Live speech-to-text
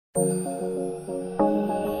Welcome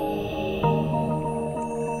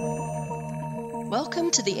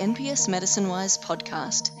to the NPS Medicine Wise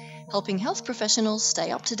podcast, helping health professionals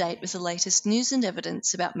stay up to date with the latest news and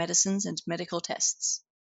evidence about medicines and medical tests.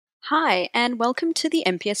 Hi, and welcome to the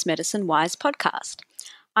NPS Medicine Wise podcast.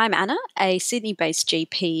 I'm Anna, a Sydney-based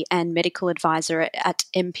GP and medical advisor at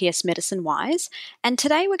NPS Medicine Wise, and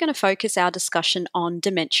today we're going to focus our discussion on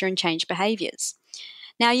dementia and changed behaviours.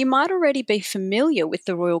 Now, you might already be familiar with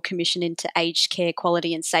the Royal Commission into Aged Care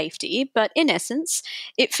Quality and Safety, but in essence,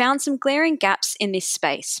 it found some glaring gaps in this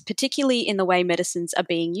space, particularly in the way medicines are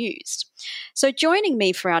being used. So joining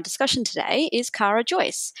me for our discussion today is Cara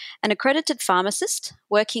Joyce, an accredited pharmacist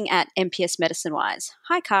working at NPS Medicine Wise.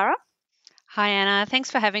 Hi, Cara. Hi, Anna.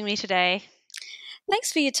 Thanks for having me today.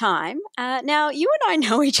 Thanks for your time. Now, you and I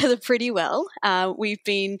know each other pretty well. We've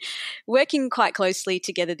been working quite closely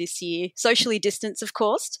together this year, socially distanced, of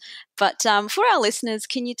course. But for our listeners,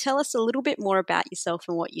 can you tell us a little bit more about yourself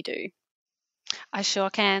and what you do? I sure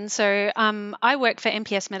can. So I work for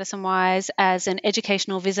NPS Medicine Wise as an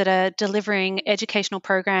educational visitor, delivering educational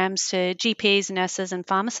programs to GPs, nurses and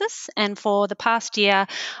pharmacists. And for the past year,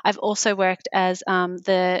 I've also worked as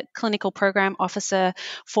the clinical program officer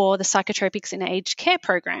for the Psychotropics in Aged Care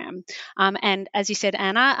program. And as you said,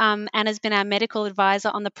 Anna, Anna's been our medical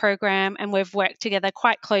advisor on the program, and we've worked together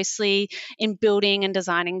quite closely in building and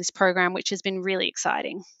designing this program, which has been really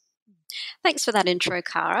exciting. Thanks for that intro,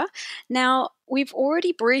 Cara. Now, we've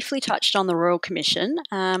already briefly touched on the Royal Commission,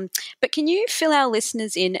 but can you fill our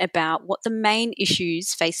listeners in about what the main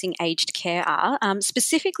issues facing aged care are,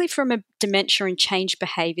 specifically from a dementia and changed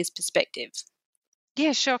behaviours perspective?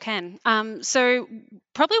 Yeah, sure can. So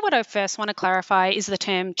probably what I first want to clarify is the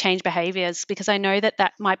term change behaviours, because I know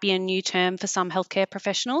that might be a new term for some healthcare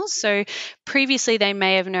professionals. So previously they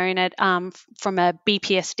may have known it from a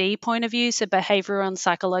BPSD point of view, so behavioural and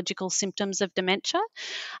psychological symptoms of dementia.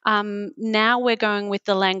 Now we're going with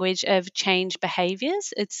the language of change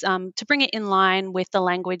behaviours. It's to bring it in line with the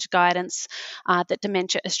language guidance that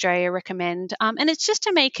Dementia Australia recommend. And it's just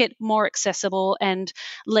to make it more accessible and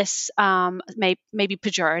less maybe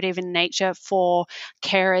pejorative in nature for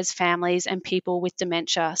carers, families, and people with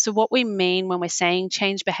dementia. So what we mean when we're saying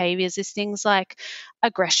change behaviours is things like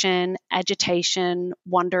aggression, agitation,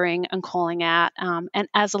 wandering, and calling out. And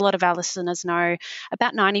as a lot of our listeners know,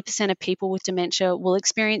 about 90% of people with dementia will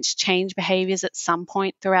experience change behaviours at some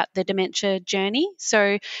point throughout their dementia journey.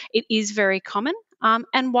 So it is very common.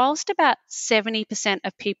 And whilst about 70%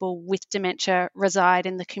 of people with dementia reside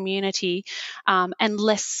in the community and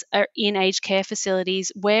less are in aged care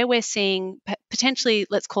facilities, where we're seeing potentially,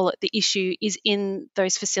 let's call it the issue, is in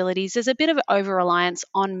those facilities. There's a bit of over-reliance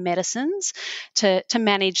on medicines to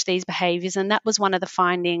manage these behaviours, and that was one of the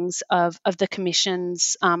findings of the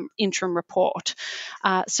Commission's interim report.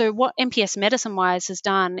 So what NPS Medicine Wise has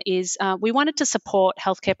done is we wanted to support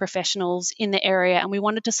healthcare professionals in the area, and we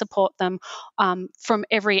wanted to support them from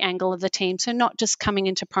every angle of the team. So not just coming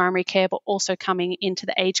into primary care, but also coming into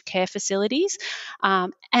the aged care facilities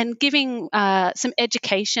and giving some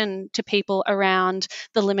education to people around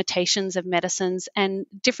the limitations of medicines and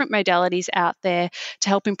different modalities out there to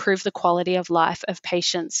help improve the quality of life of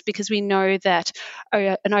patients, because we know that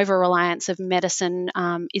an over-reliance of medicine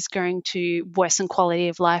is going to worsen quality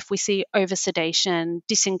of life. We see over-sedation,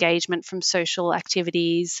 disengagement from social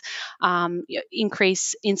activities,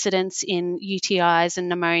 increase incidence in UTIs and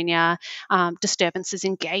pneumonia, disturbances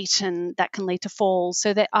in gait, and that can lead to falls.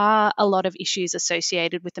 So there are a lot of issues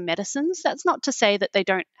associated with the medicines. That's not to say that they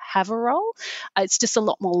don't have a role. It's just a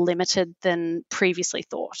lot more limited than previously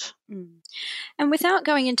thought. And without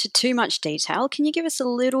going into too much detail, can you give us a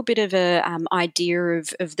little bit of an idea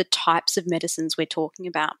of the types of medicines we're talking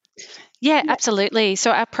about? Yeah, absolutely.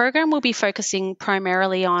 So our program will be focusing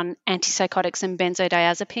primarily on antipsychotics and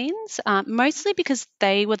benzodiazepines, mostly because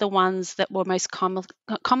they were the ones that were most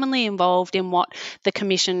commonly involved in what the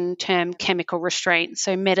Commission term chemical restraint,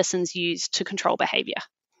 so medicines used to control behaviour.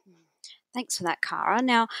 Thanks for that, Cara.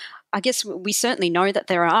 Now, I guess we certainly know that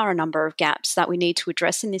there are a number of gaps that we need to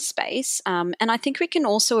address in this space. And I think we can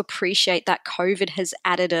also appreciate that COVID has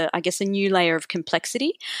added a new layer of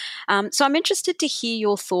complexity. So I'm interested to hear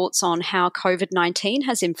your thoughts on how COVID-19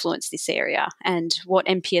 has influenced this area and what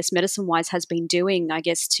NPS Medicine Wise has been doing, I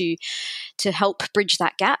guess, to help bridge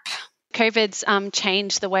that gap. COVID's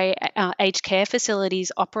changed the way aged care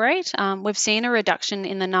facilities operate. We've seen a reduction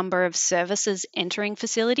in the number of services entering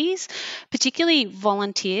facilities, particularly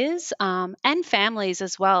volunteers and families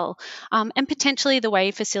as well, and potentially the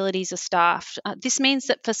way facilities are staffed. This means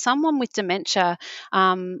that for someone with dementia,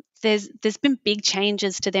 there's been big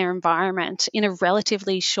changes to their environment in a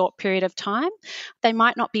relatively short period of time. They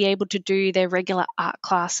might not be able to do their regular art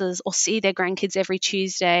classes or see their grandkids every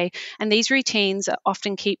Tuesday. And these routines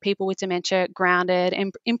often keep people with dementia grounded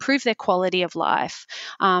and improve their quality of life.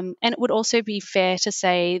 And it would also be fair to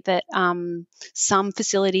say that some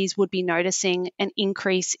facilities would be noticing an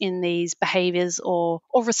increase in these behaviours or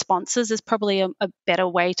responses is probably a better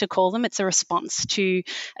way to call them. It's a response to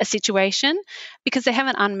a situation because they have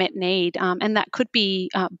an unmet need, and that could be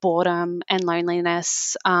boredom and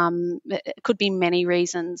loneliness. It could be many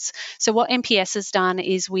reasons. So what MPS has done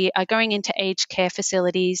is we are going into aged care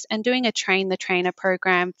facilities and doing a train the trainer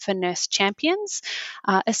program for nurse champions,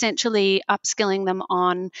 essentially upskilling them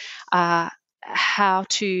on how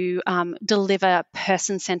to deliver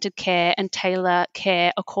person-centered care and tailor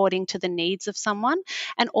care according to the needs of someone,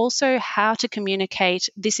 and also how to communicate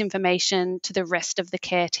this information to the rest of the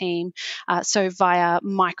care team, so via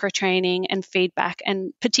micro-training and feedback,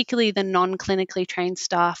 and particularly the non-clinically trained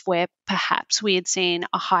staff where perhaps we had seen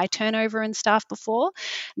a high turnover in staff before.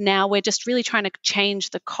 Now we're just really trying to change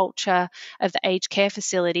the culture of the aged care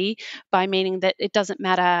facility by meaning that it doesn't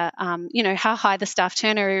matter how high the staff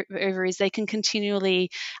turnover is, they can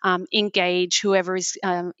continually engage whoever is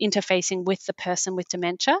interfacing with the person with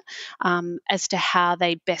dementia as to how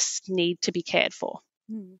they best need to be cared for.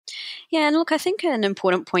 Yeah, and look, I think an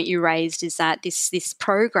important point you raised is that this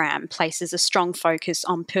program places a strong focus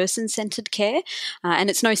on person-centred care, and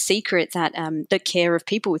it's no secret that the care of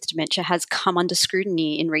people with dementia has come under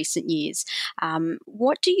scrutiny in recent years.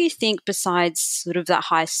 What do you think, besides sort of that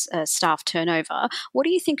high staff turnover, what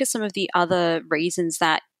do you think are some of the other reasons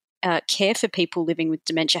that care for people living with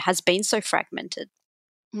dementia has been so fragmented?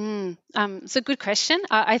 It's a good question.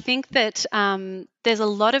 I think that there's a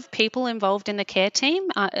lot of people involved in the care team.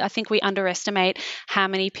 I think we underestimate how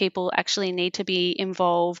many people actually need to be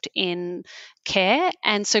involved in care.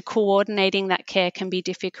 And so coordinating that care can be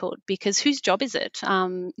difficult because whose job is it?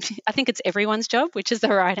 I think it's everyone's job, which is the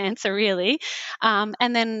right answer, really.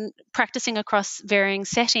 And then practicing across varying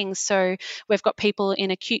settings. So we've got people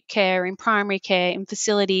in acute care, in primary care, in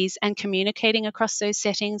facilities, and communicating across those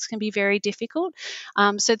settings can be very difficult.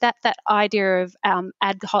 So that idea of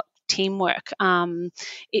ad hoc teamwork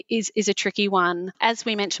is a tricky one. As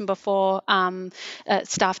we mentioned before,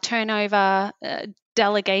 staff turnover,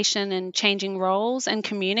 delegation and changing roles and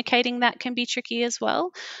communicating that can be tricky as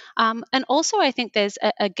well. And also I think there's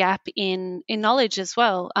a gap in knowledge as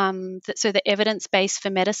well. So the evidence base for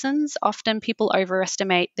medicines, often people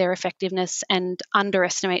overestimate their effectiveness and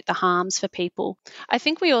underestimate the harms for people. I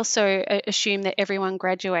think we also assume that everyone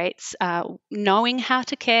graduates knowing how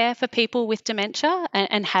to care for people with dementia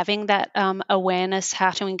and having that awareness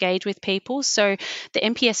how to engage with people. So the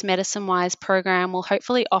MPS Medicine Wise program will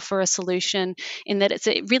hopefully offer a solution in that it's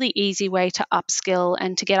a really easy way to upskill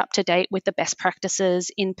and to get up to date with the best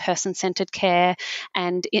practices in person-centered care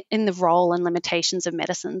and in the role and limitations of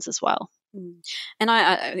medicines as well. And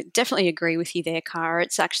I definitely agree with you there, Cara.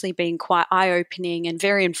 It's actually been quite eye-opening and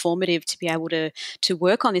very informative to be able to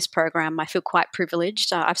work on this program. I feel quite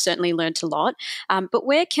privileged. I've certainly learned a lot. But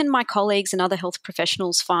where can my colleagues and other health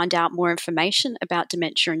professionals find out more information about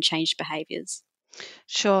dementia and changed behaviours?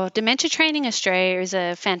 Sure. Dementia Training Australia is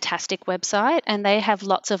a fantastic website, and they have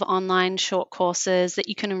lots of online short courses that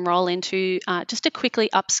you can enrol into just to quickly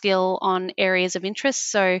upskill on areas of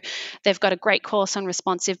interest. So they've got a great course on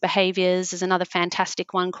responsive behaviours. There's another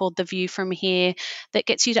fantastic one called The View From Here that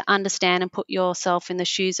gets you to understand and put yourself in the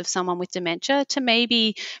shoes of someone with dementia to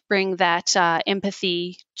maybe bring that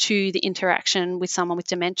empathy to the interaction with someone with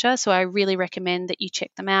dementia. So I really recommend that you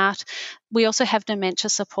check them out. We also have Dementia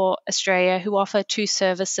Support Australia, who offer two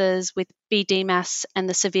services with BDMAS and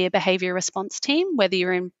the Severe Behaviour Response Team, whether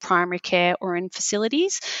you're in primary care or in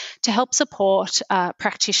facilities, to help support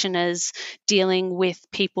practitioners dealing with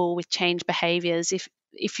people with changed behaviours.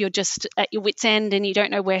 If you're just at your wit's end and you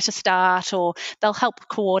don't know where to start, or they'll help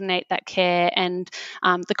coordinate that care and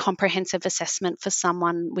the comprehensive assessment for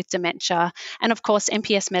someone with dementia. And of course,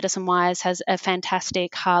 MPS Medicine Wise has a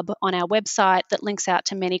fantastic hub on our website that links out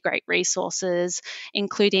to many great resources,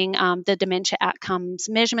 including the Dementia Outcomes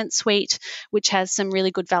Measurement Suite, which has some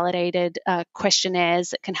really good validated questionnaires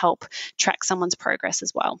that can help track someone's progress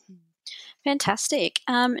as well. Fantastic.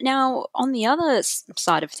 Now, on the other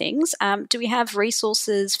side of things, do we have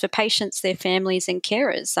resources for patients, their families and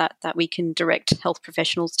carers that we can direct health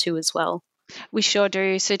professionals to as well? We sure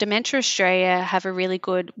do. So Dementia Australia have a really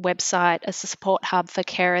good website as a support hub for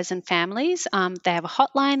carers and families. They have a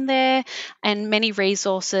hotline there and many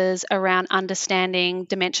resources around understanding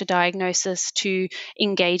dementia diagnosis to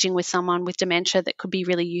engaging with someone with dementia that could be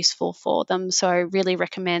really useful for them. So I really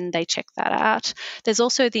recommend they check that out. There's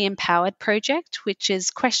also the Empowered Project, which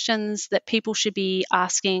is questions that people should be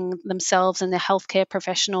asking themselves and their healthcare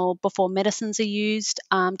professional before medicines are used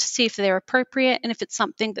to see if they're appropriate and if it's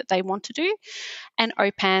something that they want to do. And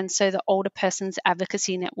OPAN, so the Older Persons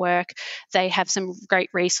Advocacy Network, they have some great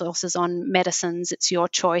resources on medicines. It's your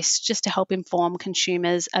choice, just to help inform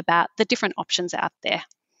consumers about the different options out there.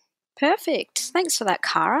 Perfect. Thanks for that,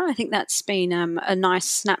 Cara. I think that's been a nice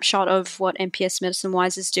snapshot of what MPS Medicine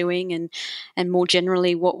Wise is doing and more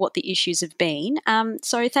generally what the issues have been.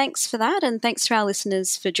 So thanks for that, and thanks to our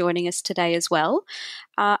listeners for joining us today as well.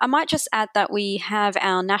 I might just add that we have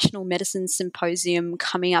our National Medicine Symposium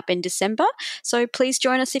coming up in December, so please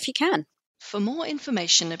join us if you can. For more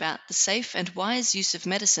information about the safe and wise use of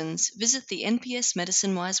medicines, visit the NPS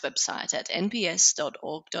Medicine Wise website at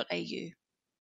nps.org.au.